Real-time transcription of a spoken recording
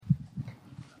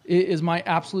It is my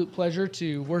absolute pleasure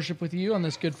to worship with you on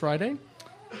this Good Friday.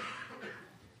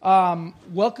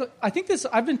 Welcome. I think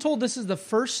I've been told this is the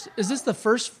first. Is this the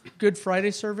first Good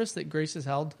Friday service that Grace has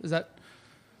held? Is that?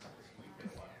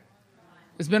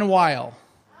 It's been a while.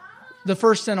 The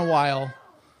first in a while.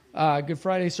 Good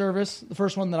Friday service, the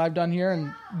first one that I've done here,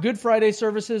 and Good Friday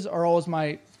services are always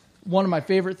one of my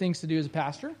favorite things to do as a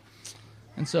pastor,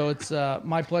 and so it's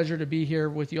my pleasure to be here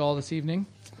with you all this evening.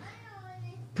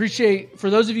 Appreciate, for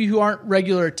those of you who aren't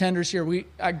regular attenders here,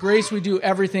 at Grace we do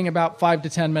everything about 5 to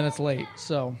 10 minutes late,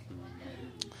 so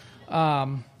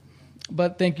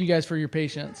but thank you guys for your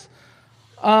patience.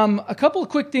 A couple of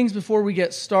quick things before we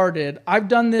get started. I have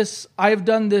done this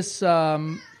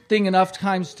thing enough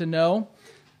times to know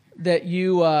that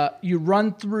you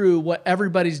run through what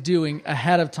everybody's doing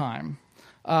ahead of time,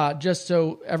 just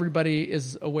so everybody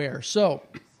is aware. So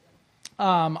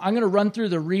I'm going to run through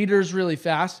the readers really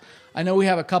fast. I know we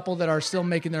have a couple that are still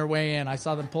making their way in. I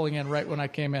saw them pulling in right when I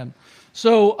came in.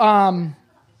 So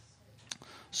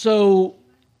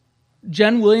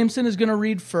Jen Williamson is going to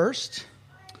read first,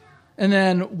 and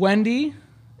then Wendy,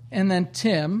 and then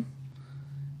Tim,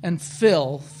 and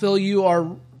Phil. Phil,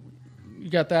 you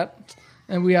got that?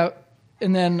 And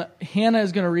then Hannah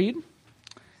is going to read,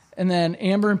 and then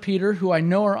Amber and Peter, who I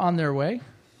know are on their way,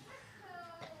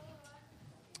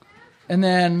 and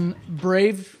then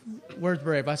Brave. Where's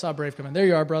Brave? I saw Brave come in. There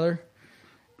you are, brother.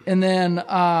 And then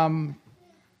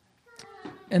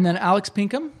Alex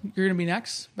Pinkham, you're going to be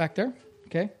next back there,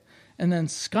 okay? And then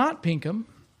Scott Pinkham.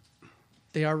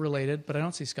 They are related, but I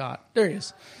don't see Scott. There he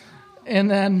is.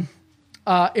 And then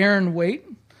Aaron Waite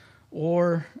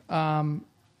or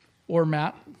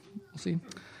Matt. We'll see.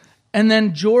 And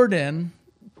then Jordan.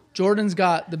 Jordan's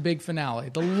got the big finale,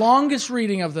 the longest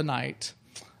reading of the night,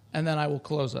 and then I will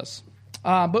close us.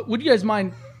 But would you guys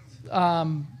mind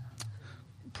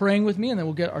praying with me, and then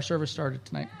we'll get our service started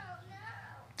tonight.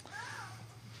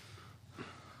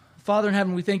 Father in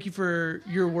heaven, we thank you for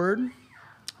your word.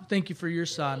 Thank you for your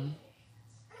Son.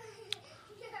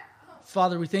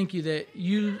 Father, we thank you that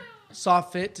you saw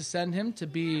fit to send him to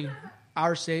be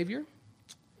our Savior.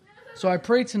 So I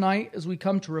pray tonight as we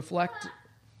come to reflect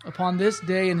upon this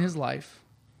day in his life,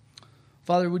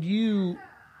 Father, would you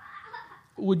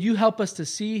help us to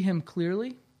see him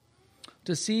clearly,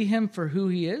 to see him for who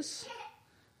he is,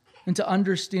 and to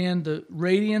understand the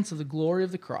radiance of the glory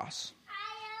of the cross.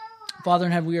 Father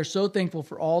in heaven, we are so thankful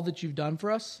for all that you've done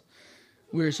for us.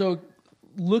 We are so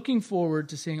looking forward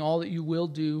to seeing all that you will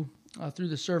do through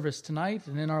the service tonight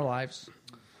and in our lives.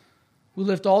 We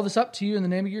lift all this up to you in the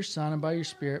name of your Son and by your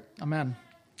Spirit. Amen.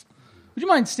 Would you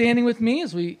mind standing with me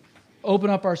as we open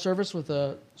up our service with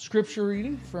a scripture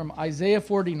reading from Isaiah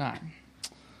 49.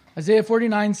 Isaiah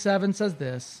 49:7 says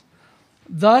this,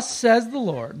 "Thus says the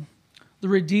Lord, the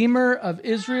Redeemer of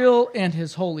Israel and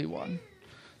his Holy One,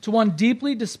 to one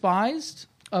deeply despised,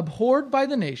 abhorred by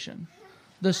the nation,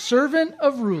 the servant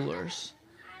of rulers.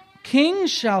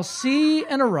 Kings shall see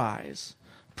and arise,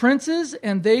 princes,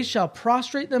 and they shall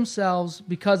prostrate themselves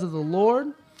because of the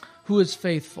Lord who is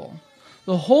faithful,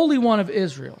 the Holy One of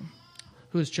Israel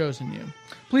who has chosen you."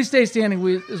 Please stay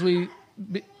standing as we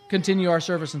continue our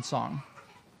service in song.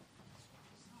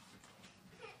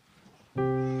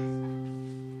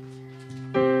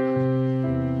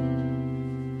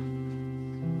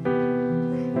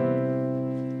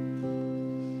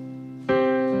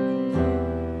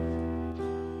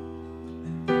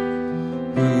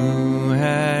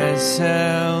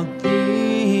 Held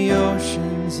the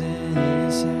oceans in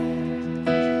his hand,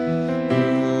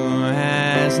 who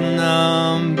has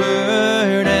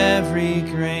numbered every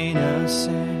grain of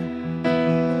sand.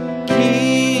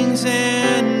 Kings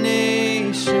and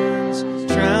nations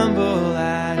tremble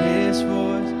at his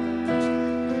voice.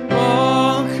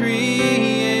 All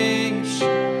creation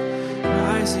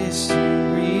rises to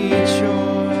rejoice.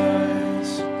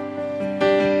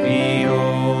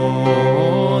 Behold,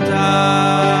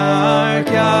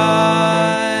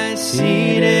 God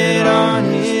seated on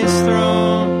his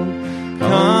throne,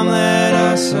 come let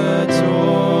us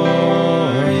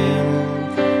adore him.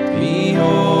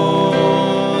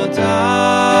 Behold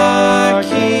our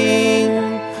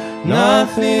King,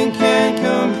 nothing can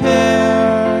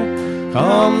compare,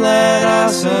 come let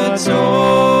us adore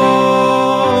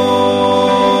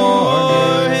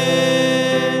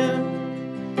him.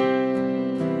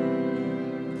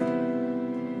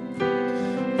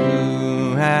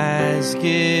 Who has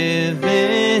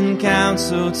given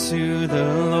counsel to the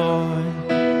Lord?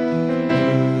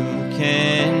 Who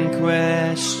can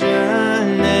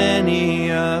question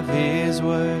any of his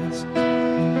words?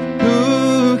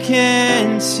 Who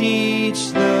can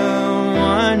teach the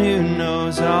one who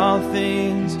knows all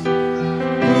things.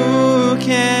 Who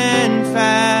can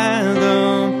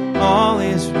fathom all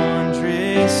his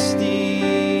wondrous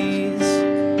deeds?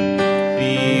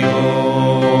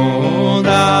 Behold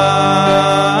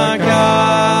our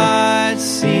God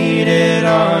seated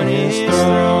on his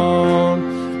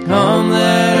throne. Come,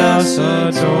 let us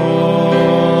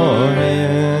adore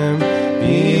him.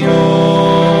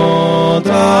 Behold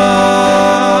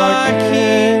our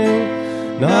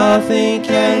King, nothing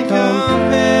can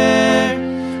compare.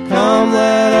 Come,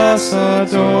 let us adore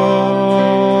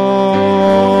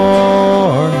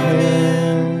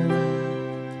him.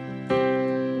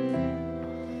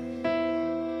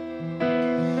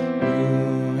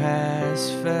 Who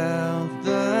has felt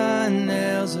the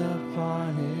nails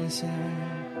upon his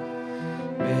head,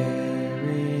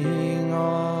 bearing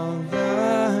all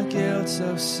the guilt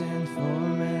of sinful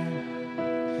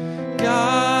men?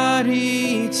 God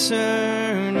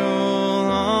eternal,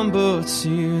 humble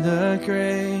to the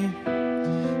grave,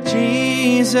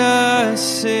 Jesus,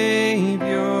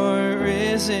 Savior,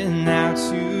 risen now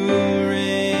to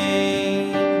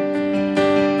reign.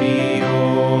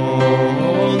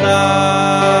 Behold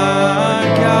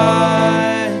our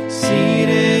God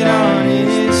seated on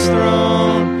his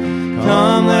throne.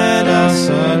 Come, let us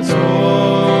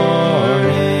adore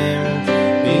him.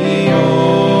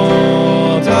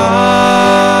 Behold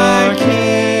our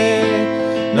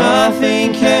King,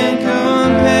 nothing can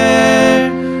compare.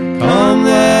 Come,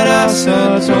 let us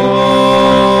adore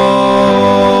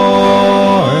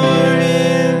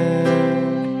him.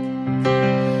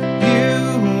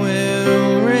 You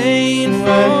will reign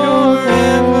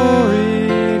forever.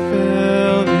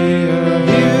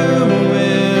 You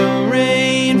will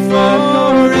reign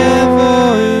forever.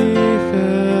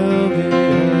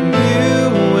 You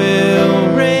will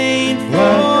reign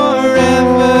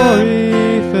forever.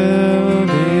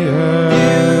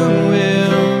 You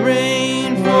will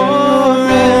reign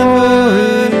forever.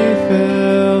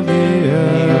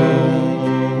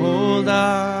 Behold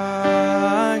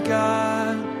our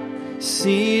God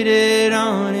seated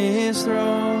on his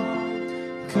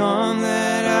throne. Come,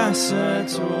 let us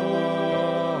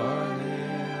adore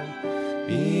him.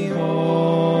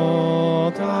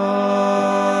 Behold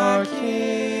our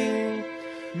King,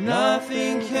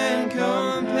 nothing can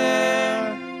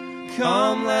compare.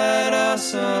 Come, let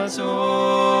us adore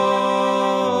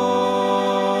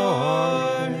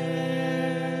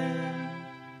him.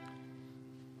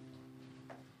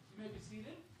 You may be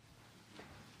seated.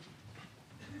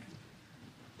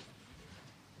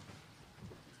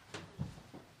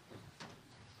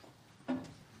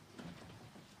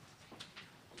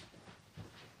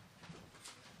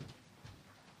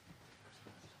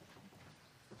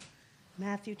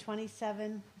 Matthew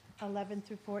 27:11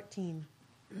 through 14.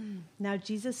 Now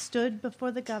Jesus stood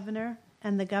before the governor,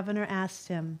 and the governor asked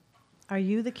him, "Are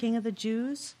you the king of the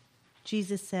Jews?"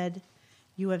 Jesus said,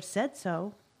 "You have said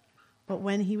so." But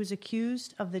when he was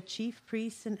accused of the chief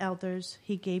priests and elders,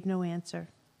 he gave no answer.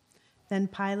 Then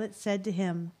Pilate said to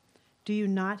him, "Do you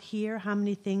not hear how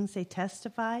many things they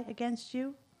testify against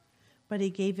you?" But he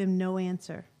gave him no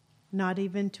answer, not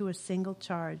even to a single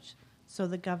charge. So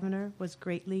the governor was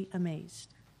greatly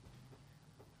amazed.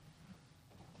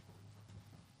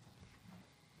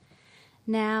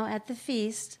 Now at the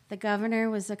feast, the governor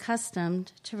was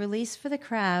accustomed to release for the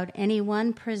crowd any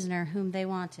one prisoner whom they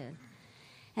wanted.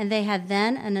 And they had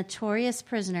then a notorious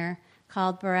prisoner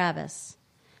called Barabbas.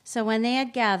 So when they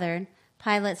had gathered,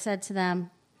 Pilate said to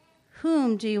them,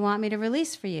 "Whom do you want me to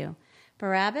release for you,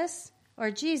 Barabbas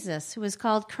or Jesus, who is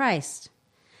called Christ?"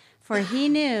 For he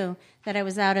knew that it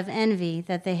was out of envy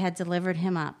that they had delivered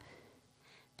him up.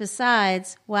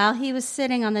 Besides, while he was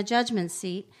sitting on the judgment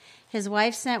seat, his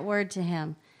wife sent word to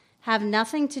him, "Have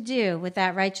nothing to do with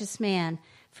that righteous man,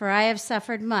 for I have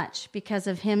suffered much because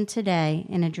of him today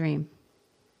in a dream."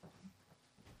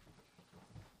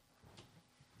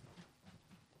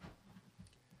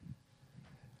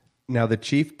 Now the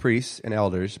chief priests and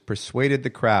elders persuaded the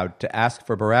crowd to ask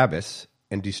for Barabbas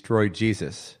and destroy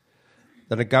Jesus.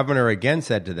 Then the governor again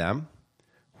said to them,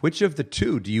 "Which of the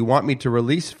two do you want me to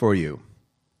release for you?"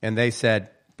 And they said,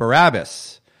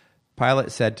 "Barabbas."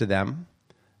 Pilate said to them,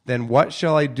 "Then what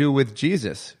shall I do with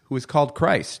Jesus, who is called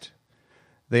Christ?"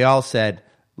 They all said,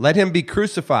 "Let him be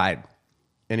crucified."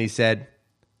 And he said,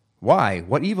 "Why?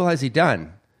 What evil has he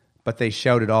done?" But they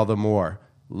shouted all the more,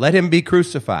 "Let him be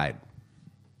crucified."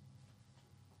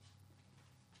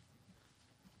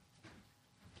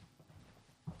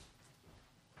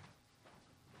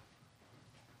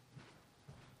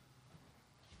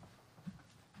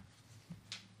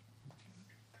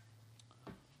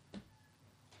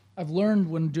 I've learned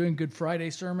when doing Good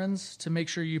Friday sermons to make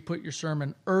sure you put your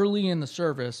sermon early in the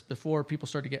service before people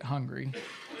start to get hungry.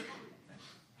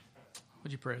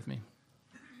 Would you pray with me?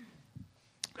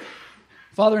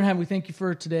 Father in heaven, we thank you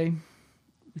for today.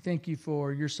 We thank you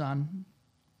for your Son.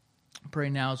 I pray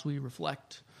now as we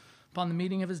reflect upon the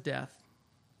meaning of his death,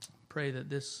 pray that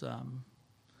this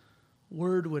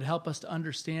word would help us to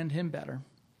understand him better,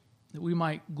 that we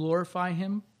might glorify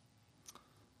him,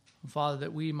 and Father,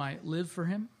 that we might live for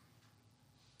him,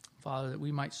 Father, that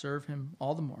we might serve him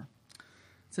all the more.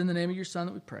 It's in the name of your Son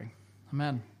that we pray.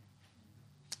 Amen.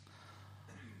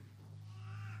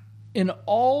 In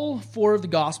all 4 of the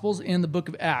Gospels and the book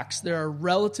of Acts, there are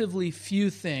relatively few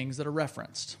things that are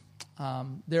referenced.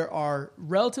 There are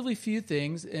relatively few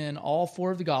things in all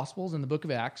 4 of the Gospels and the book of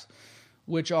Acts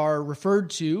which are referred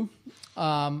to.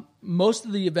 Most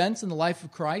of the events in the life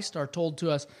of Christ are told to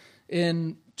us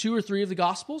in 2 or 3 of the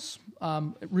Gospels.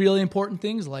 Really important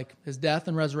things like his death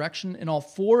and resurrection in all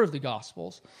 4 of the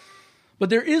Gospels. But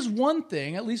there is one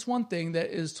thing, at least one thing,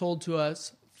 that is told to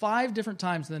us 5 different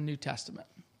times in the New Testament.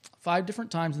 5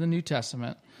 different times in the New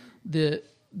Testament, the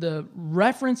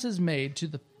reference is made to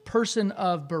the person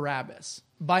of Barabbas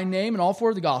by name in all 4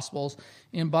 of the Gospels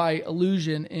and by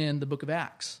allusion in the book of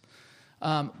Acts.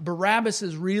 Barabbas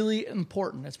is really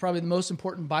important. It's probably the most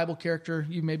important Bible character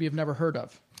you maybe have never heard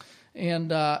of.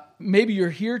 And maybe you're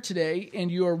here today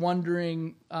and you are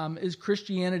wondering, is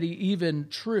Christianity even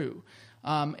true?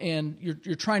 And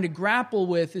you're trying to grapple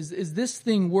with, is this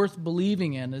thing worth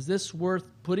believing in? Is this worth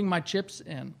putting my chips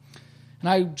in? And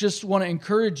I just want to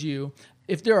encourage you,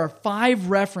 if there are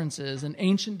 5 references in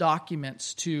ancient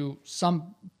documents to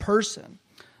some person,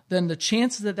 then the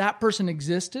chances that that person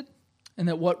existed and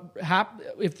that what happened,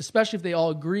 especially if they all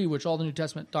agree, which all the New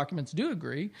Testament documents do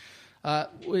agree,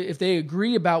 if they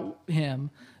agree about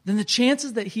him, then the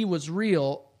chances that he was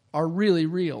real are really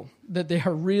real, that they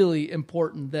are really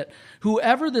important, that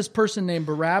whoever this person named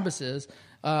Barabbas is,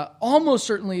 almost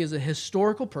certainly is a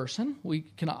historical person. We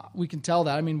can tell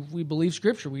that. I mean, we believe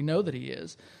Scripture. We know that he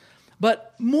is.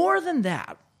 But more than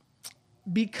that,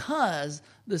 because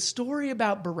the story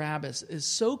about Barabbas is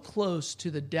so close to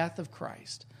the death of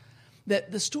Christ,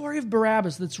 that the story of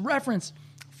Barabbas that's referenced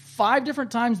 5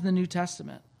 different times in the New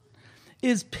Testament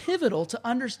is pivotal to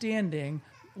understanding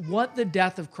what the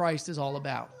death of Christ is all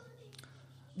about.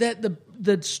 That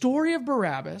the story of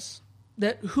Barabbas,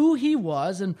 that who he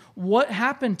was and what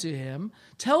happened to him,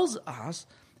 tells us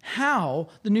how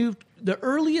the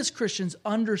earliest Christians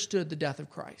understood the death of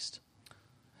Christ.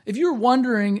 If you're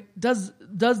wondering, does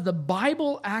the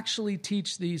Bible actually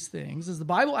teach these things? Does the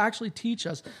Bible actually teach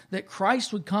us that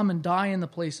Christ would come and die in the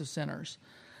place of sinners?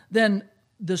 Then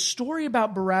the story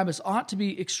about Barabbas ought to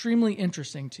be extremely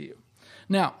interesting to you.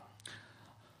 Now,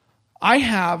 I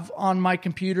have on my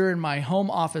computer in my home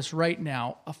office right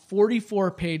now a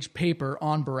 44-page paper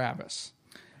on Barabbas.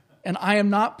 And I am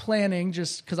not planning,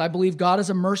 just because I believe God is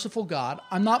a merciful God,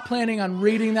 I'm not planning on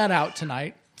reading that out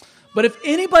tonight. But if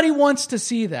anybody wants to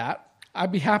see that,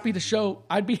 I'd be happy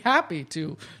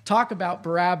to talk about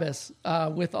Barabbas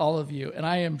with all of you. And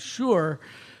I am sure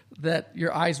that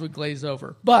your eyes would glaze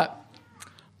over. But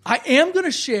I am going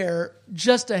to share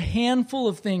just a handful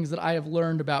of things that I have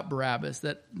learned about Barabbas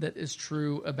that is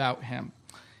true about him.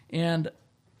 And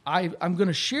I'm going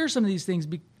to share some of these things,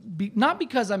 not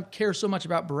because I care so much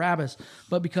about Barabbas,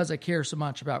 but because I care so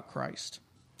much about Christ.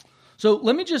 So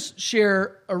let me just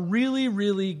share a really,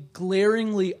 really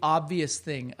glaringly obvious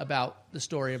thing about the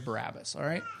story of Barabbas, all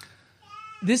right?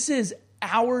 This is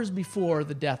hours before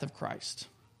the death of Christ.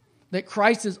 That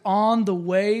Christ is on the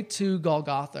way to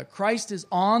Golgotha. Christ is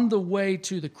on the way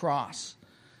to the cross.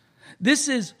 This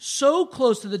is so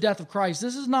close to the death of Christ.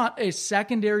 This is not a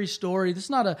secondary story. This is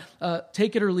not a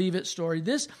take it or leave it story.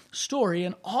 This story,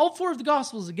 in all 4 of the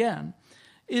Gospels again,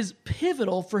 is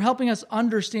pivotal for helping us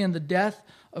understand the death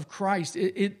of Christ.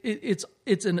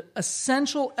 It's an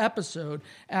essential episode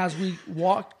as we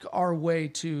walk our way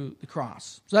to the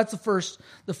cross. So that's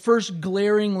the first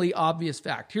glaringly obvious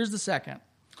fact. Here's the second.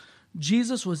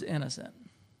 Jesus was innocent.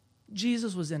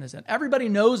 Jesus was innocent. Everybody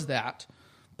knows that.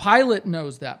 Pilate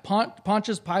knows that.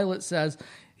 Pontius Pilate says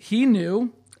he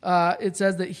knew. It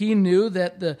says that he knew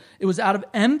that it was out of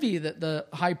envy that the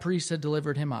high priest had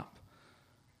delivered him up.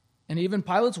 And even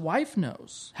Pilate's wife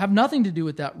knows. Have nothing to do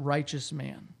with that righteous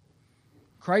man.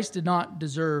 Christ did not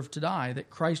deserve to die, that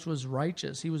Christ was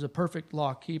righteous. He was a perfect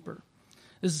law keeper.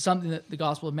 This is something that the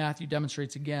Gospel of Matthew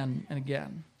demonstrates again and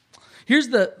again. Here's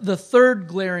the third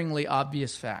glaringly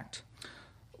obvious fact.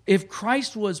 If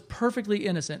Christ was perfectly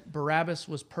innocent, Barabbas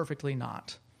was perfectly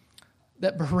not.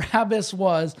 that Barabbas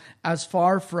was as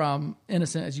far from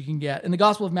innocent as you can get. In the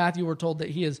Gospel of Matthew, we're told that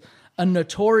he is a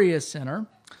notorious sinner.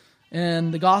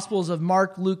 In the Gospels of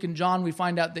Mark, Luke, and John, we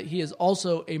find out that he is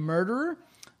also a murderer,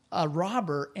 a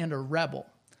robber, and a rebel.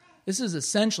 This is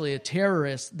essentially a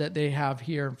terrorist that they have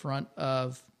here in front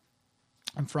of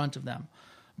them.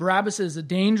 Barabbas is a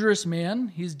dangerous man.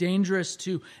 He's dangerous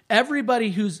to everybody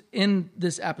who's in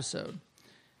this episode.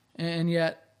 And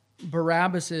yet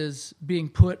Barabbas is being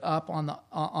put up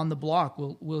on the block.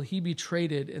 Will he be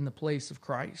traded in the place of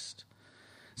Christ?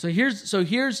 So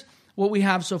here's what we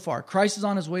have so far. Christ is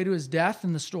on his way to his death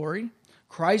in the story.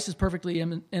 Christ is perfectly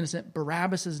innocent.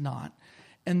 Barabbas is not.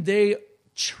 And they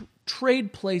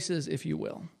trade places, if you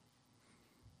will.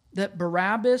 That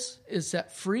Barabbas is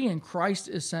set free and Christ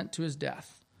is sent to his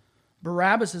death.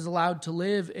 Barabbas is allowed to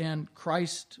live and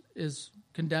Christ is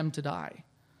condemned to die.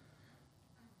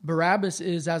 Barabbas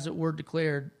is, as it were,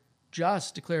 declared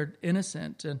just, declared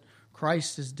innocent, and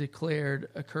Christ is declared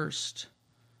accursed.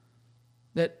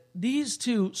 That these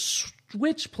two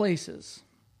switch places,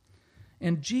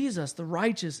 and Jesus, the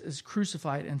righteous, is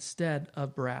crucified instead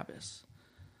of Barabbas.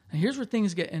 And here's where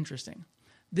things get interesting.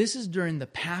 This is during the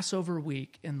Passover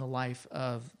week in the life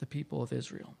of the people of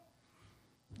Israel.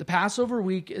 The Passover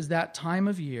week is that time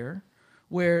of year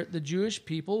where the Jewish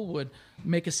people would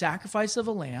make a sacrifice of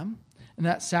a lamb, and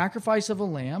that sacrifice of a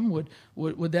lamb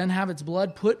would then have its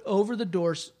blood put over the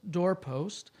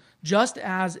doorpost, just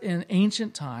as in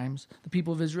ancient times the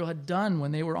people of Israel had done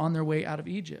when they were on their way out of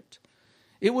Egypt.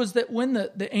 It was that when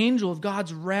the angel of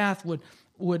God's wrath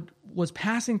was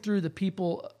passing through the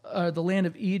people, the land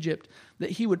of Egypt, that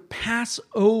he would pass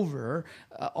over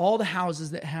all the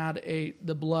houses that had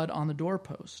the blood on the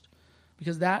doorpost,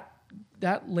 because that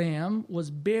lamb was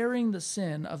bearing the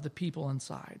sin of the people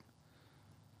inside.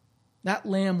 That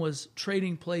lamb was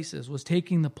trading places, was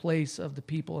taking the place of the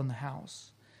people in the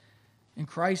house. And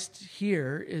Christ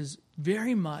here is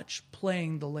very much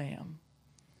playing the lamb.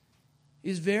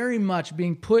 He's very much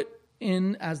being put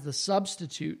in as the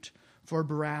substitute for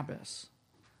Barabbas.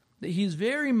 That he's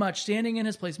very much standing in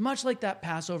his place, much like that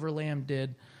Passover lamb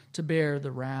did, to bear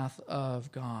the wrath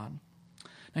of God.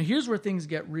 Now here's where things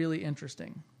get really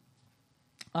interesting.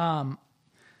 Who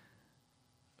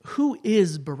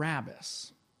is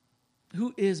Barabbas?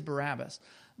 Who is Barabbas?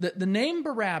 The name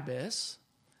Barabbas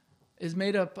is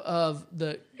made up of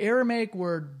the Aramaic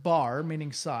word bar,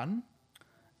 meaning son,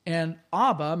 and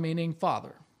Abba, meaning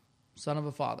father, son of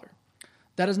a father.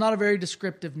 That is not a very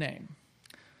descriptive name.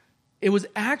 It was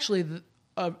actually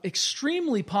an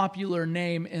extremely popular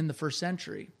name in the first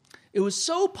century. It was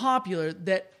so popular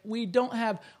that we don't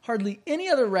have hardly any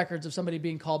other records of somebody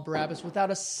being called Barabbas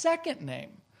without a second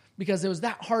name, because it was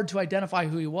that hard to identify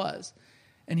who he was.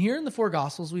 And here in the four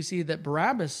Gospels, we see that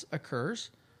Barabbas occurs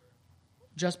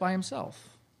just by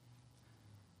himself.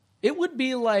 It would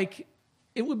be like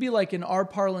in our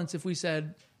parlance if we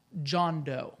said John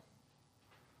Doe.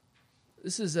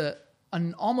 This is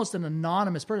almost an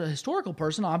anonymous person, a historical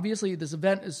person. Obviously, this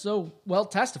event is so well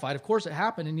testified. Of course it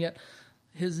happened, and yet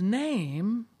his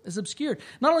name is obscured.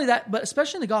 Not only that, but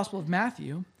especially in the Gospel of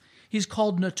Matthew, he's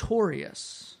called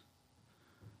notorious.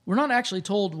 We're not actually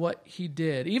told what he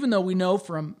did, even though we know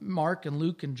from Mark and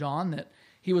Luke and John that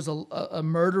he was a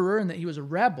murderer and that he was a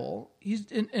rebel.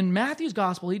 In Matthew's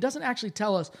Gospel, he doesn't actually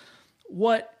tell us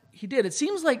what he did. It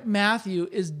seems like Matthew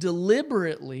is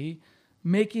deliberately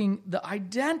making the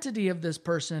identity of this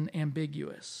person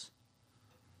ambiguous.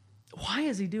 Why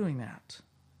is he doing that?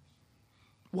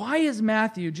 Why is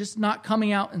Matthew just not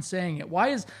coming out and saying it? Why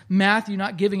is Matthew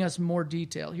not giving us more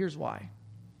detail? Here's why.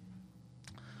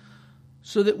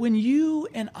 So that when you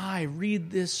and I read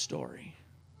this story,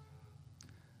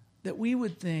 that we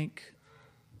would think,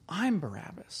 I'm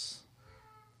Barabbas.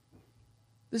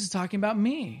 This is talking about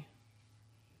me.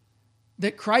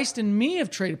 That Christ and me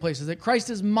have traded places. That Christ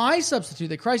is my substitute.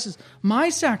 That Christ is my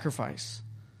sacrifice.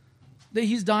 That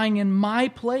he's dying in my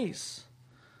place.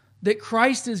 That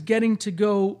Christ is getting to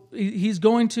go, he's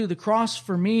going to the cross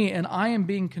for me and I am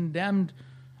being condemned,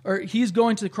 or he's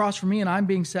going to the cross for me and I'm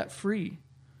being set free.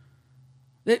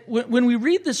 That when we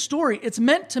read this story, it's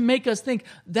meant to make us think,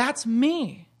 that's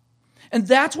me. And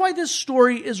that's why this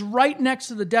story is right next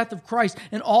to the death of Christ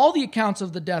and all the accounts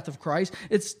of the death of Christ.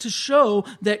 It's to show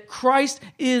that Christ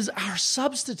is our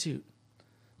substitute.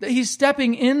 That he's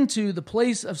stepping into the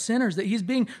place of sinners. That he's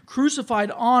being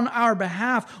crucified on our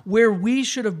behalf where we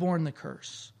should have borne the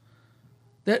curse.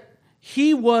 That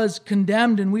he was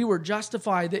condemned and we were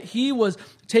justified. That he was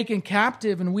taken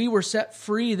captive and we were set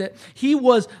free. That he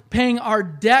was paying our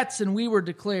debts and we were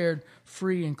declared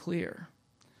free and clear.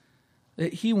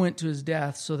 That he went to his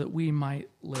death so that we might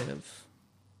live.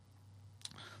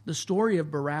 The story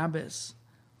of Barabbas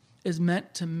is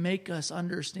meant to make us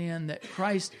understand that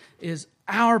Christ is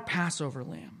our Passover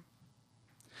lamb.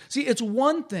 See, it's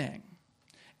one thing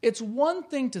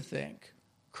to think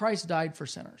Christ died for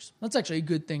sinners. That's actually a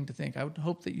good thing to think. I would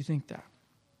hope that you think that.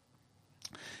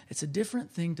 It's a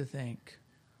different thing to think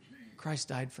Christ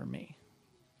died for me.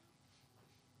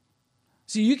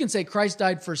 See, you can say Christ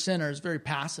died for sinners very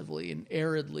passively and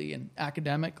aridly and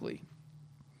academically.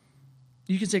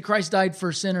 You can say Christ died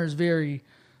for sinners very,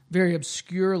 very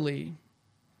obscurely,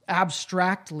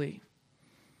 abstractly.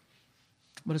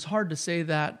 But it's hard to say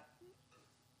that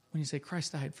when you say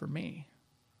Christ died for me.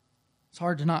 It's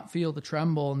hard to not feel the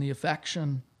tremble and the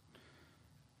affection.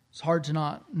 It's hard to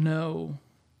not know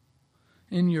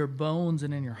in your bones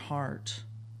and in your heart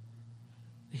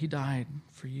that he died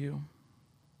for you.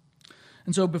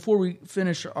 And so before we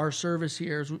finish our service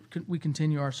here, as we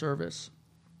continue our service,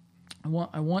 I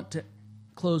want to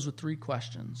close with 3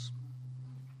 questions.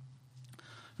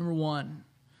 Number 1,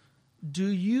 do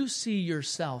you see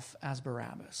yourself as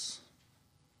Barabbas?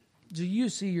 Do you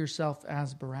see yourself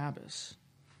as Barabbas?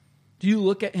 Do you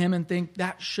look at him and think,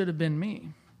 that should have been me?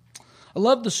 I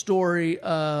love the story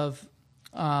of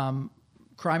Crime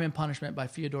and Punishment by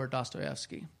Fyodor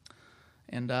Dostoevsky.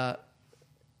 And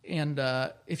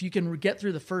if you can get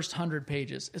through the first 100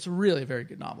 pages, it's really a very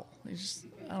good novel. I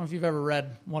don't know if you've ever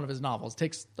read one of his novels. It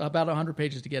takes about 100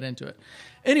 pages to get into it.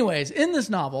 Anyways, in this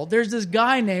novel, there's this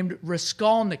guy named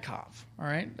Raskolnikov. All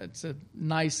right? It's a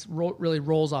nice, really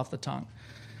rolls off the tongue.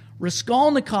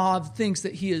 Raskolnikov thinks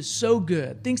that he is so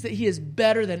good, thinks that he is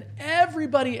better than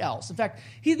everybody else. In fact,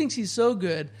 he thinks he's so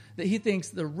good that he thinks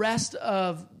the rest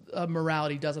of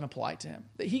morality doesn't apply to him.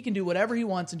 That he can do whatever he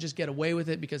wants and just get away with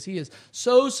it because he is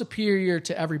so superior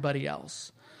to everybody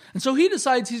else. And so he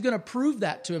decides he's going to prove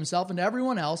that to himself and to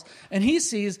everyone else, and he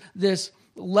sees this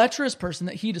lecherous person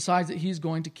that he decides that he's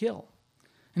going to kill.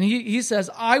 And he says,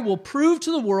 I will prove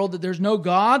to the world that there's no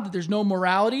God, that there's no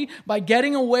morality, by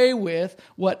getting away with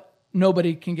what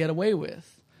nobody can get away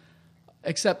with.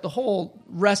 Except the whole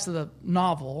rest of the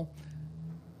novel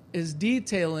is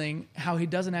detailing how he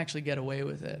doesn't actually get away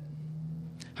with it.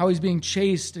 How he's being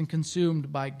chased and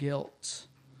consumed by guilt.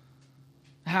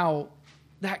 How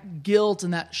that guilt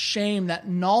and that shame, that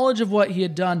knowledge of what he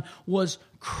had done was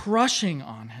crushing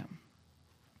on him.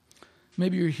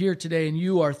 Maybe you're here today and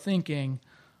you are thinking,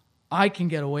 I can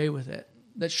get away with it.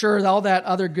 That sure, all that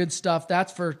other good stuff,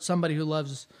 that's for somebody who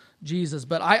loves Jesus.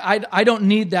 But I don't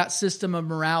need that system of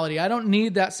morality. I don't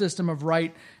need that system of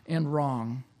right and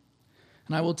wrong.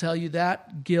 And I will tell you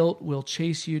that guilt will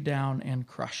chase you down and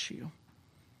crush you.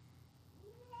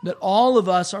 That all of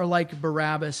us are like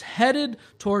Barabbas, headed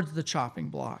towards the chopping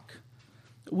block.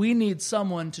 We need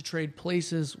someone to trade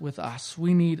places with us.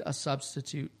 We need a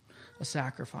substitute, a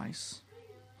sacrifice.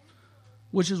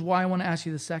 Which is why I want to ask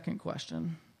you the second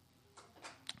question.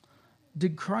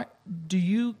 Can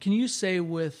you say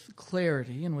with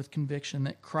clarity and with conviction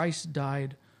that Christ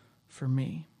died for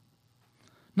me?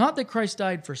 Not that Christ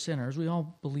died for sinners. We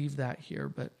all believe that here.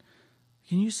 But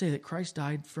can you say that Christ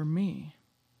died for me?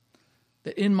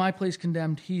 That in my place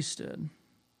condemned, he stood.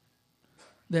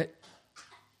 That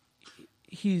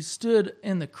he stood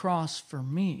in the cross for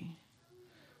me.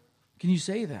 Can you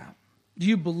say that? Do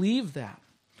you believe that?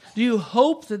 Do you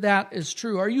hope that that is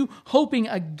true? Are you hoping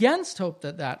against hope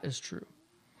that that is true?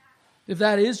 If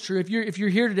that is true, if you're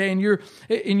here today and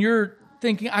you're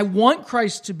thinking, I want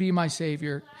Christ to be my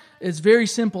Savior, it's very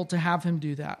simple to have him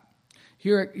do that.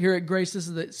 Here at Grace, this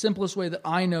is the simplest way that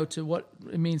I know to what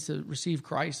it means to receive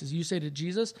Christ, is you say to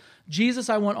Jesus, Jesus,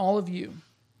 I want all of you.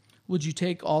 Would you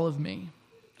take all of me?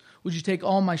 Would you take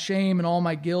all my shame and all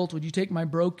my guilt? Would you take my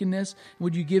brokenness?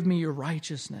 Would you give me your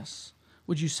righteousness?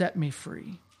 Would you set me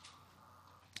free?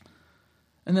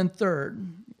 And then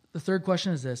the third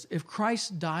question is this. If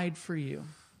Christ died for you,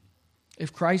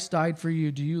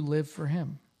 do you live for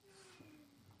him?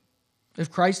 If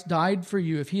Christ died for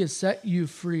you, if he has set you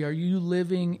free, are you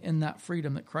living in that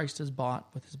freedom that Christ has bought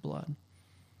with his blood?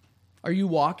 Are you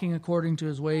walking according to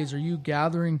his ways? Are you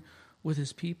gathering with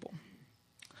his people?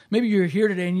 Maybe you're here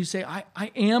today and you say,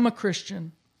 I am a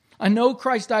Christian. I know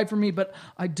Christ died for me, but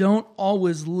I don't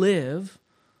always live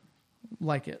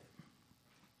like it.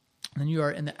 And you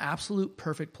are in the absolute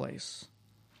perfect place.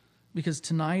 Because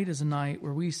tonight is a night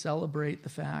where we celebrate the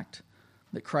fact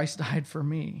that Christ died for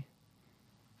me.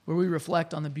 Where we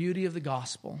reflect on the beauty of the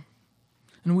gospel.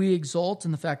 And we exult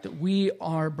in the fact that we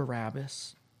are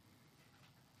Barabbas.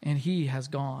 And he has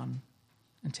gone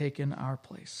and taken our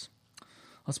place.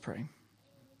 Let's pray.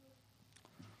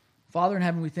 Father in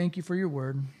heaven, we thank you for your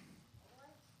word.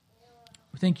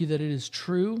 We thank you that it is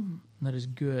true and that it is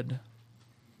good.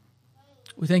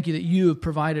 We thank you that you have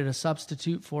provided a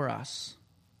substitute for us.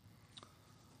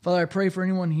 Father, I pray for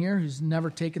anyone here who's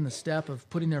never taken the step of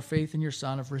putting their faith in your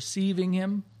Son, of receiving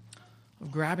him,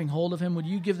 of grabbing hold of him. Would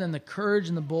you give them the courage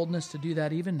and the boldness to do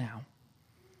that even now?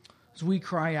 As we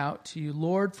cry out to you,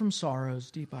 Lord, from sorrows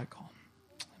deep I call.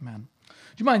 Amen. Do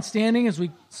you mind standing as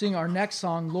we sing our next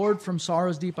song, Lord, from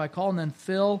sorrows deep I call, and then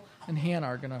Phil and Hannah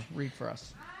are going to read for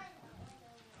us.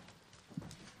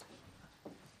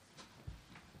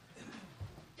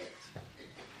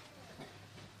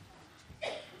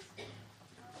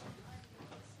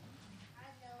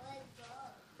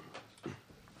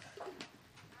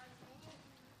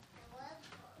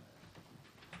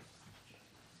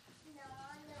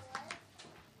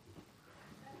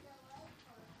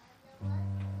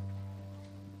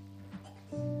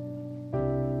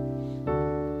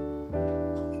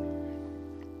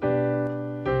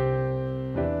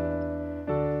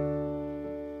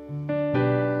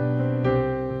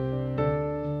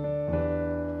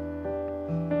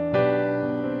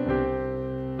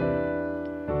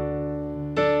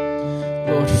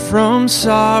 From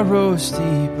sorrows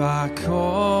deep I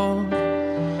call,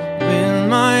 when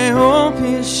my hope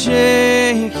is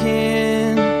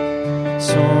shaken,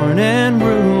 torn and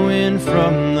ruined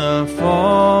from the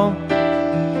fall.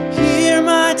 Hear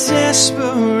my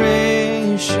desperation,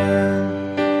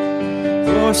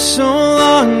 for so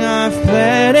long I've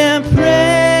pled and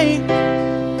prayed,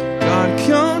 God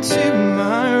come to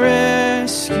my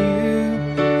rescue.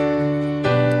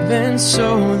 Then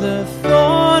so the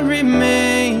thorn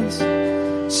remains,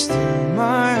 still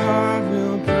my heart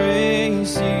will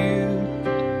praise you.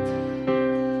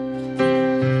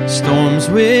 Storms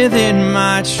within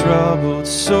my troubled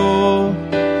soul,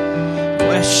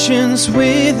 questions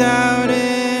without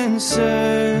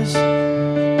answers.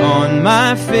 On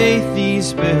my faith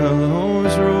these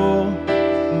billows roll,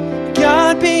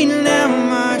 God be now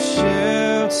my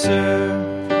shelter.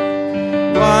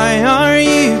 Why are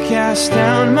you cast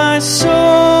down, my soul?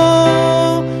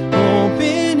 Hope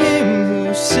in him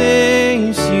who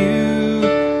saves you.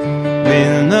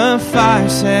 When the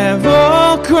fires have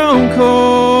all grown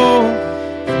cold,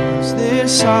 cause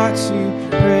this heart to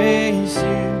praise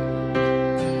you.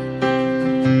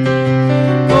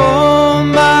 Oh,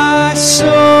 my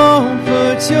soul,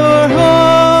 put your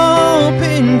hope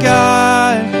in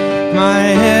God. My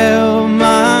help,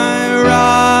 my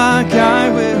rock, I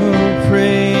will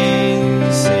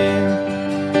praise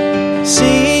him.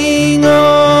 Sing,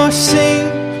 oh sing,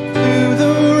 through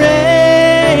the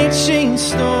raging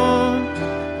storm,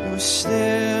 you're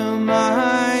still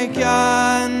my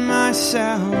God, my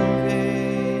salvation.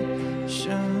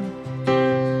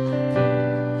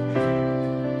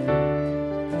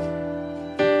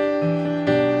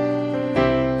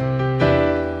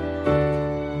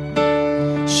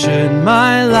 Should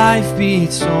my life be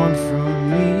torn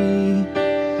from me,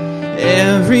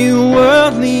 every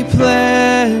worldly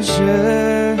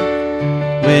pleasure,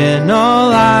 when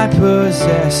all I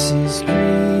possess is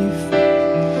grief,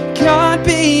 God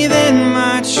be then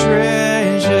my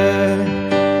treasure,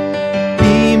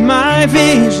 be my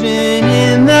vision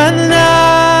in the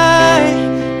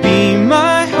night, be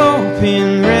my hope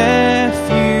in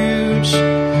refuge,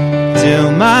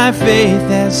 till my faith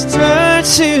has turned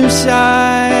to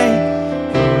sight.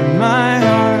 Lord, my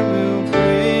heart will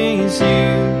praise you.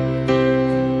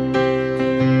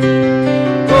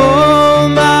 Oh,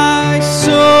 my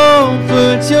soul,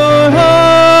 put your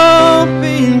hope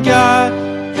in God.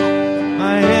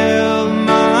 My help,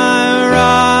 my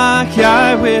rock,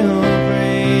 I will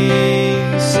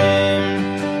praise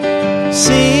him.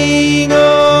 Sing,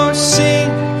 oh sing,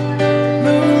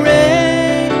 the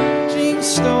raging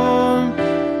storm,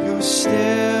 you're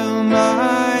still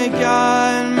my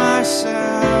God, my salvation.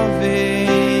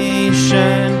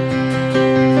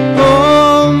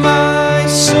 Oh, my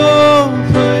soul,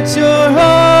 put your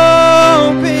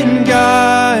hope in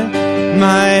God.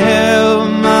 My help,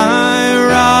 my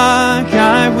rock,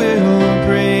 I will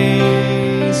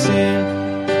praise him.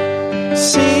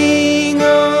 Sing,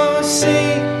 oh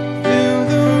sing, through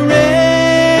the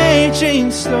raging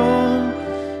storm,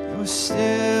 you're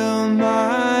still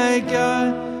my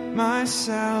God, my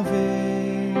salvation.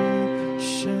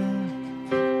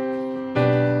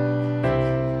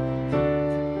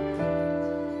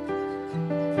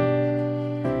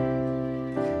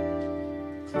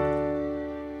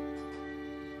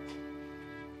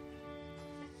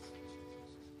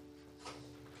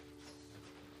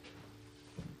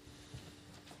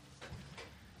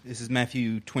 This is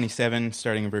Matthew 27,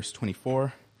 starting in verse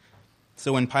 24.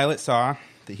 So when Pilate saw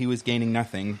that he was gaining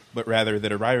nothing, but rather that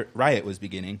a riot was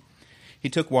beginning, He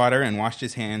took water and washed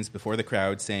his hands before the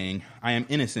crowd, saying, "I am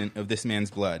innocent of this man's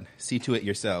blood. See to it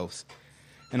yourselves."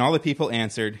 And all the people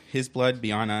answered, "His blood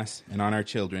be on us and on our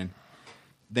children."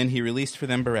 Then he released for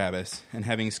them Barabbas, and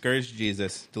having scourged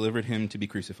Jesus, delivered him to be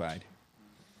crucified.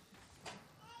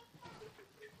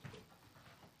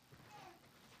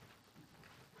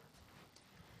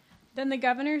 Then the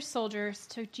governor's soldiers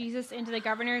took Jesus into the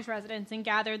governor's residence and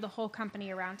gathered the whole company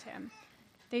around him.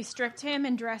 They stripped him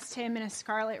and dressed him in a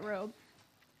scarlet robe.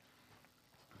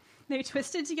 They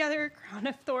twisted together a crown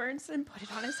of thorns and put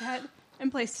it on his head and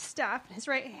placed a staff in his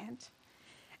right hand.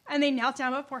 And they knelt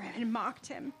down before him and mocked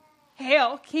him.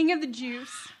 "Hail, King of the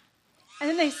Jews!" And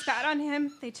then they spat on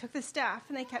him, they took the staff,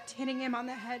 and they kept hitting him on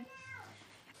the head.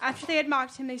 After they had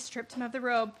mocked him, they stripped him of the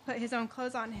robe, put his own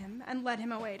clothes on him, and led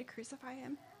him away to crucify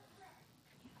him.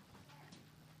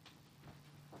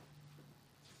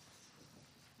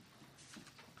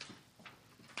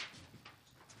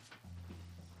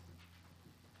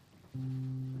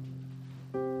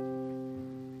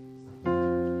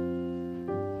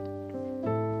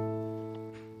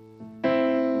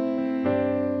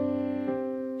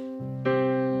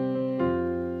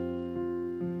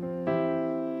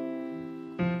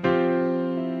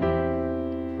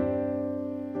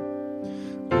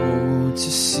 To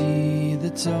see the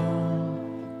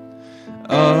dawn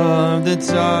of the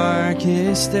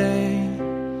darkest day,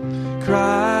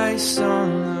 Christ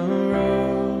on the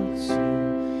road to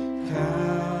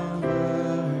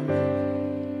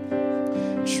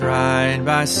Calvary, tried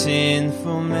by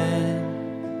sinful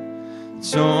men,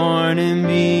 torn and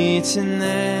beaten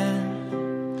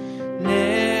then,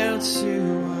 nailed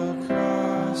to a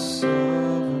cross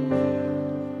of wood.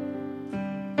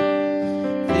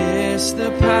 This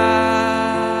the power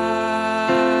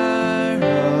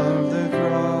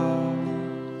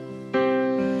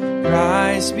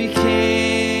Christ became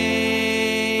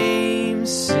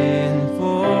sin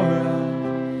for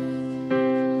us,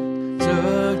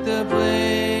 took the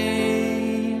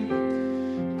blame,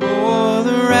 bore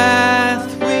the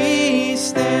wrath we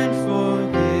stand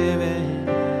forgiven.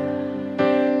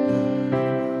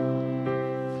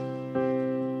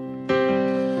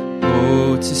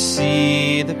 Oh, to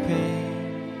see the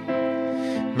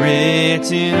pain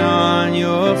written on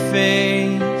your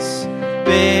face,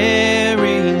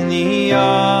 bearing the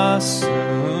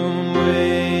awesome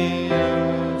weight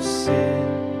of sin.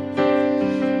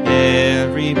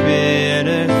 Every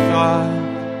bitter thought,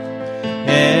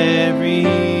 every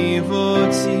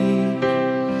evil deed,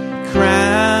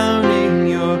 crowning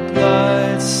your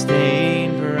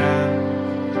blood-stained brow.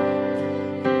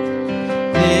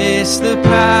 This the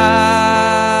power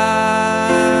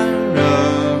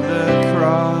of the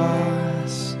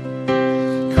cross.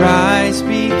 Christ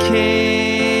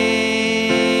became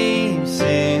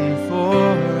sin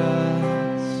for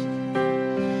us,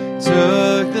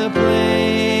 took the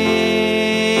blame,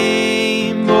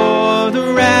 bore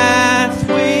the wrath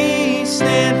we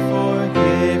stand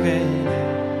forgiven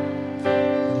at the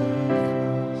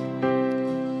cross.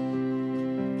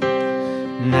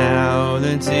 Now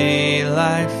the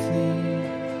daylight flees,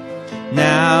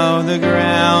 now the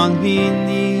ground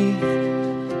beneath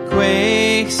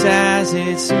quakes as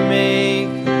its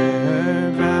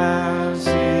maker bows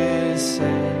his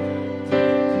head.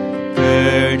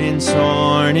 Burden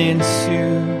torn in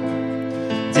two,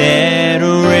 dead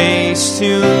raised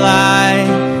to life,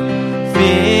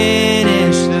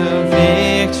 finish the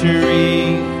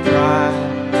victory cry.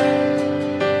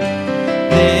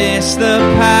 This the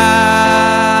power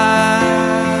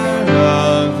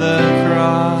of the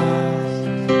cross.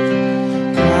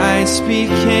 Christ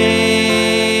became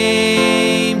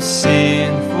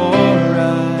sin for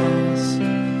us,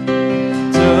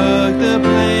 took the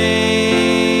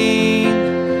blame,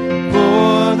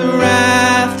 bore the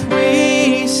wrath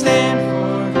we stand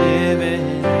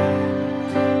forgiven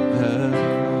at the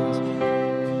cross.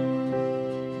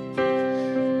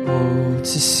 Oh,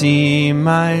 to see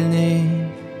my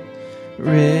name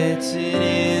written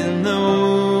in the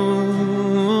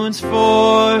wounds,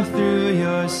 for through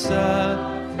your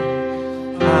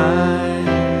suffering I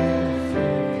am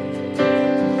free.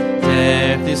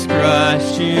 Death is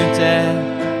crushed to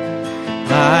death,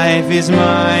 life is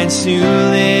mine to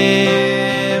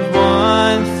live,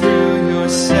 won through your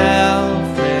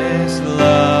selfless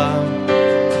love.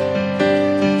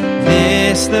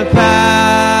 This the power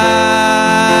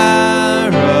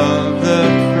of the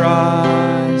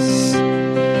cross,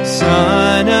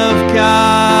 Son of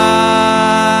God,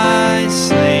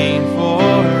 slain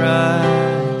for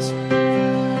us.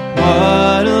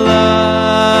 What a love,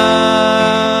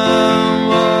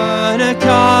 what a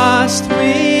cost,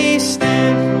 we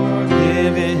stand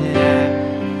forgiven at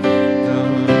the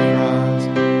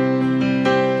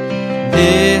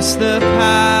the power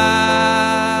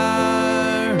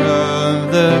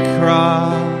of the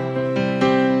cross.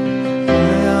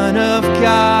 Son of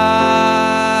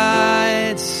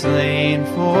God, slain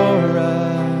for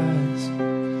us.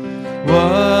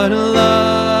 What a love,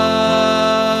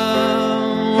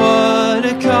 what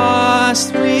a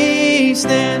cost we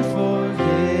stand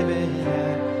forgiven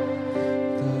at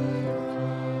the cross.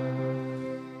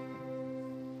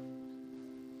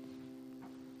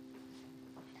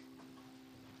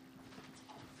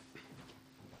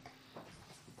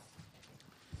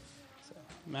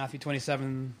 Matthew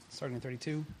 27, starting at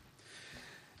 32.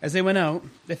 As they went out,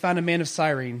 they found a man of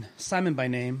Cyrene, Simon by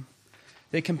name.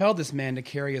 They compelled this man to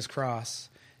carry his cross.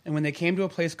 And when they came to a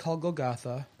place called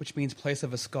Golgotha, which means place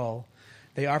of a skull,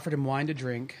 they offered him wine to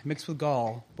drink, mixed with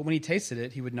gall. But when he tasted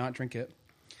it, he would not drink it.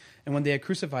 And when they had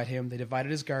crucified him, they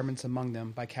divided his garments among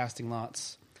them by casting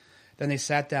lots. Then they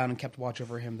sat down and kept watch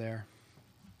over him there.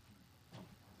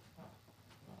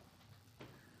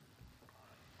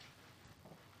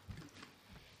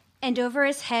 And over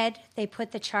his head they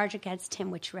put the charge against him,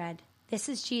 which read, "This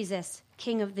is Jesus,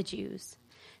 King of the Jews."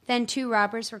 Then 2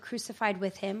 robbers were crucified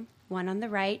with him, one on the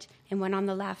right and one on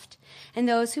the left. And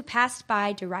those who passed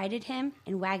by derided him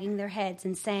and wagging their heads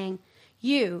and saying,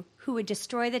 "You who would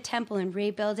destroy the temple and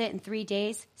rebuild it in 3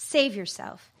 days, save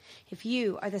yourself. If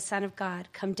you are the Son of God,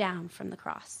 come down from the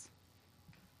cross."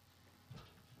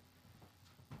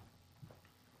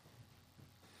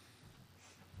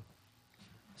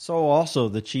 So also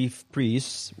the chief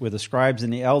priests with the scribes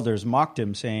and the elders mocked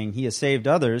him, saying, "He has saved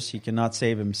others, he cannot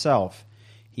save himself.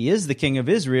 He is the King of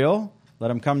Israel.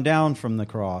 Let him come down from the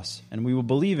cross, and we will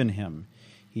believe in him.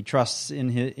 He trusts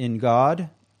in God.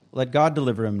 Let God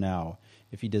deliver him now,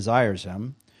 if he desires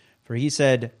him. For he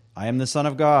said, 'I am the Son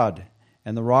of God.'"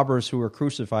 And the robbers who were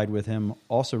crucified with him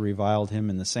also reviled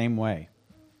him in the same way.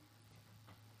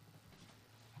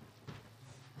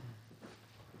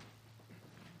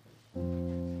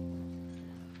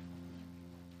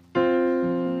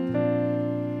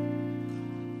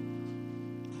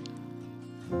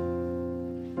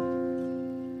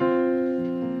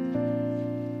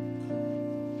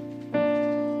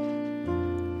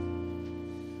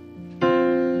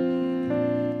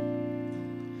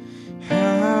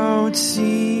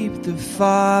 Deep the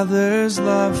Father's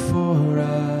love for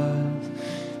us,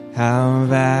 how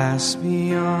vast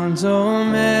beyond all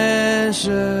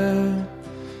measure,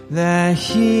 that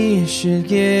he should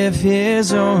give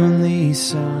his only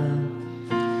Son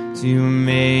to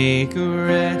make a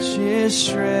wretch his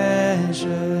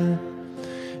treasure.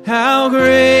 How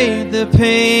great the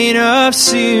pain of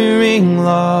searing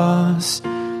loss,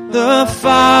 the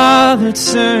Father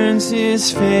turns his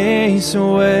face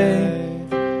away,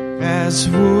 as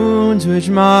wounds which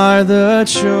mar the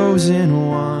chosen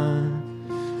one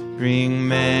bring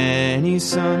many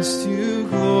sons to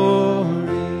glory.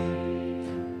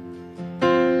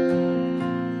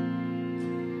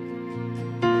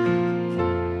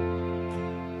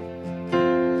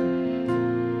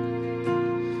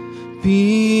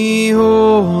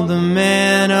 Behold the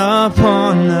man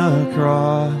upon the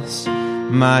cross,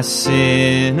 my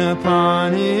sin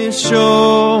upon his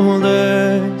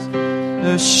shoulders.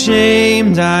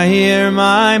 Ashamed I hear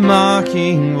my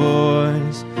mocking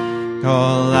voice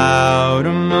call out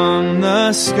among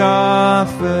the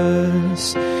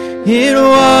scoffers. It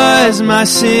was my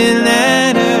sin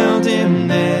that held him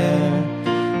there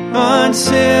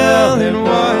until it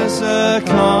was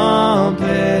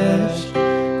accomplished.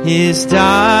 His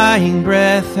dying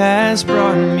breath has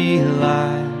brought me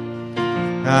life.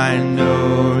 I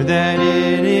know that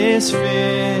it is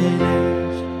finished.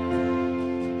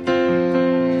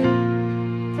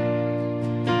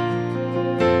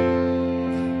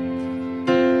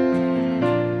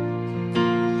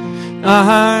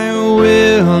 I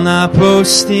will not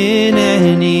boast in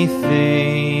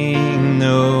anything,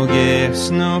 no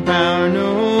gifts, no power,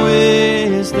 no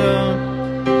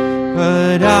wisdom,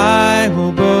 but I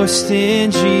will boast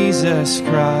in Jesus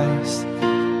Christ,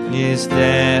 his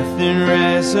death and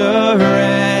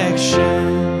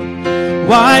resurrection.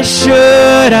 Why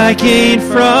should I gain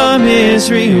from his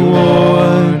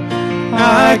reward?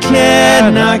 I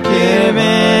cannot give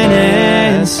an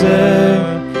answer,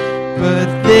 but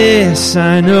this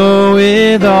I know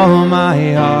with all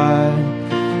my heart,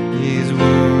 his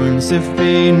wounds have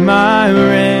paid my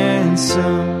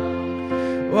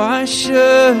ransom. Why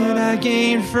should I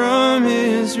gain from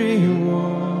his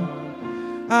reward?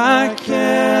 I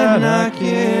cannot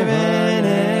give an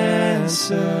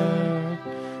answer,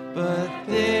 but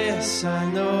this I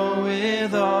know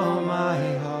with all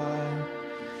my heart,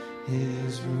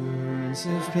 his wounds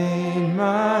have paid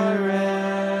my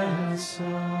ransom.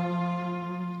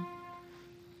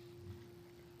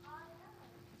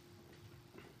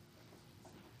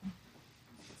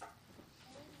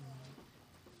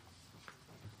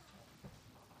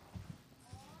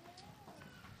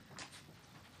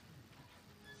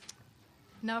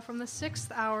 Now from the 6th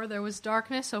hour there was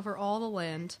darkness over all the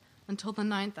land until the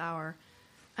 9th hour.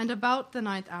 And about the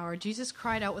 9th hour Jesus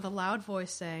cried out with a loud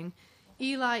voice, saying,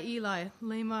 Eli, Eli,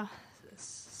 lema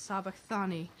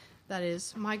sabachthani, that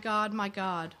is, my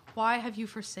God, why have you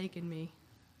forsaken me?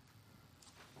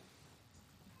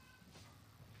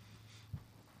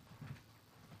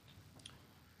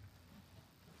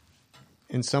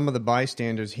 And some of the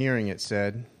bystanders hearing it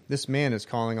said, This man is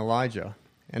calling Elijah.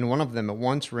 And one of them at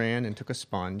once ran and took a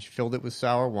sponge, filled it with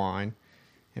sour wine,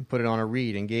 and put it on a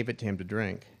reed and gave it to him to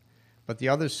drink. But the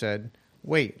others said,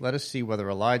 Wait, let us see whether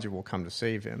Elijah will come to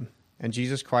save him. And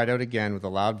Jesus cried out again with a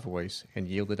loud voice and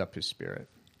yielded up his spirit.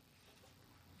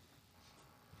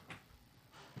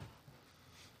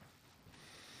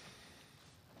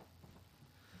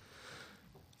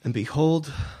 And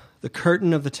behold, the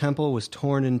curtain of the temple was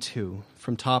torn in two,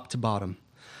 from top to bottom,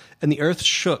 and the earth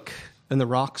shook, and the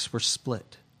rocks were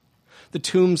split. The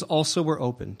tombs also were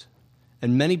opened,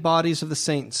 and many bodies of the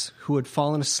saints who had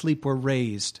fallen asleep were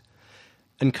raised.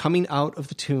 And coming out of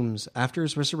the tombs after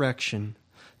his resurrection,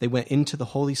 they went into the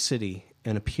holy city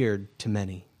and appeared to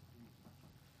many.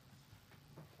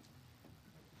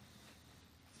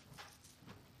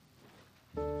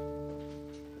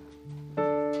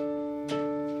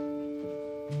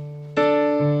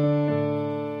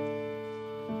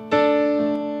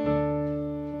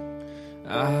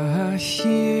 I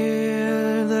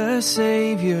hear the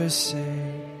Savior say,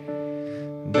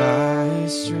 Thy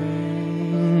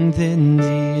strength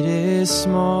indeed is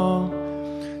small.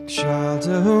 Child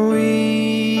of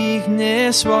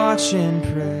weakness, watch and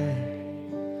pray.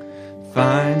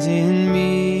 Find in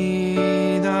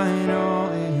me thine all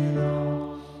in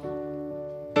all.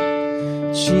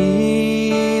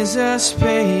 Jesus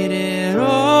paid it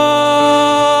all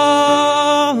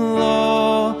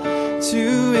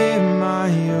to him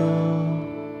I owe.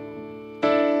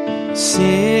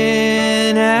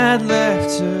 Sin had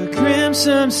left a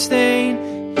crimson stain,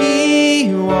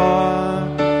 he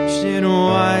washed it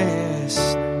white as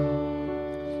snow.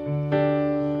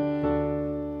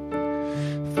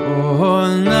 For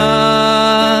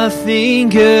nothing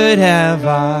good have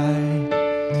I,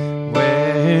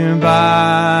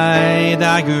 whereby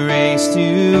thy grace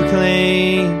to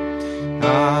claim.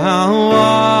 I'll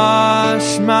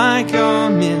wash my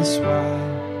garments white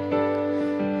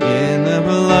in the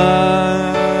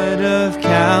blood of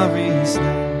Calvary's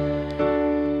name.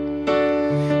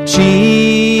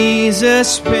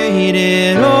 Jesus paid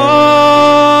it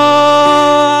all,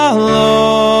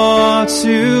 Lord,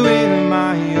 to him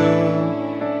I owe.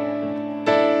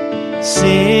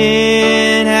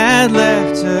 Sin had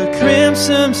left a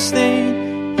crimson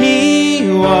stain,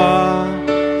 he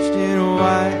washed it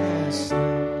white as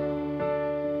snow.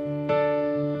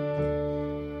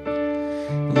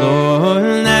 Lord,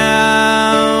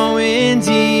 now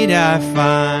indeed I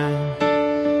find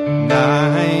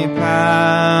thy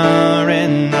power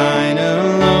and thine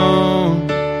alone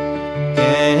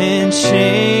can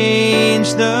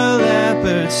change the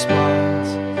leopard's spots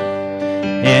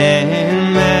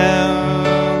and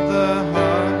melt the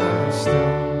heart of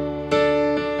stone.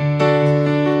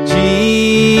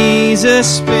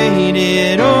 Jesus paid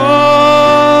it all,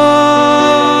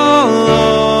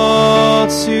 Lord,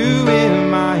 to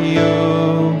him I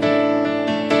owe.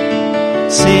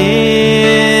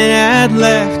 Sin had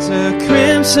left a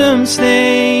crimson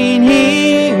stain,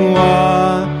 he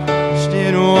washed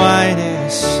it white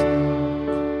as snow.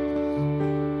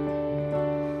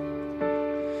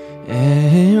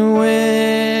 And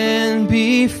when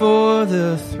before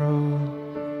the throne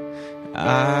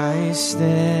I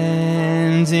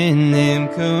stand in him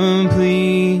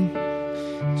complete,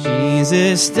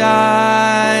 Jesus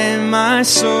died my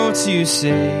soul to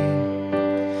save.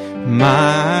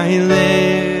 My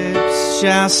lips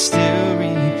shall still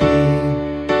repeat,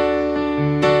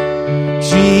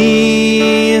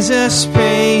 Jesus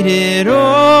paid it all,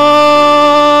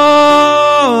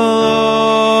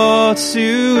 Lord,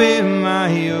 to him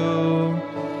I owe.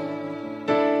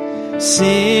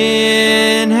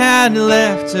 Sin had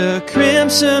left a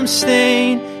crimson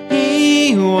stain,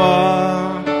 he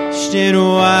washed it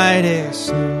white as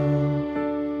snow.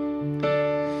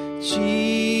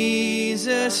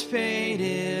 Jesus paid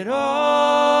it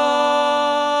all,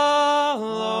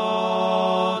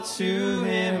 Lord, to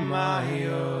him I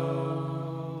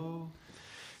owe.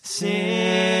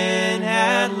 Sin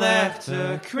had left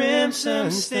a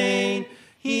crimson stain,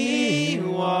 he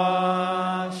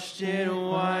washed it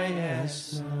white as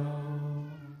snow.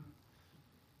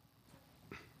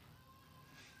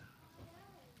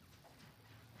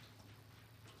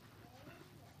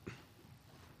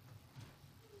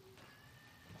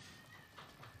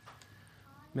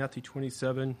 Matthew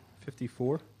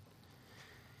 27:54.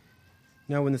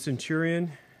 Now when the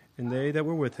centurion and they that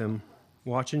were with him,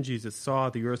 watching Jesus, saw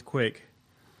the earth quake,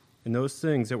 and those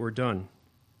things that were done,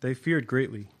 they feared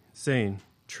greatly, saying,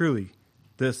 Truly,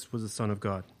 this was the Son of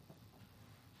God.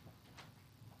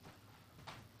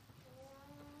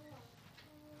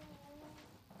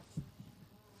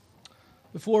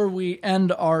 Before we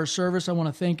end our service, I want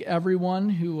to thank everyone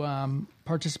who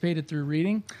participated through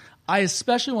reading. I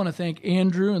especially want to thank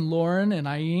Andrew and Lauren and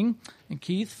Aing and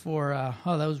Keith for,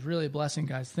 that was really a blessing,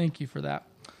 guys. Thank you for that.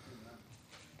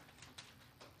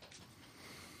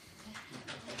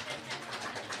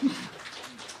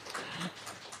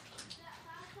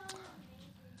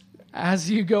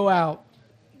 As you go out,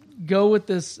 go with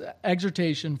this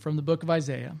exhortation from the book of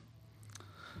Isaiah.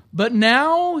 But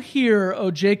now hear,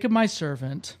 O Jacob my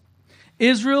servant,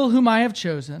 Israel whom I have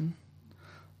chosen.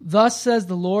 Thus says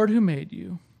the Lord who made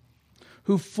you,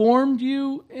 who formed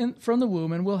you from the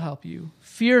womb and will help you.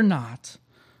 Fear not,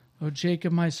 O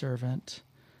Jacob my servant,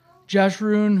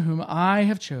 Jeshurun whom I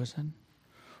have chosen.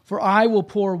 For I will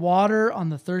pour water on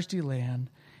the thirsty land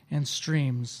and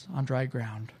streams on dry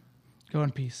ground. Go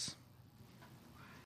in peace.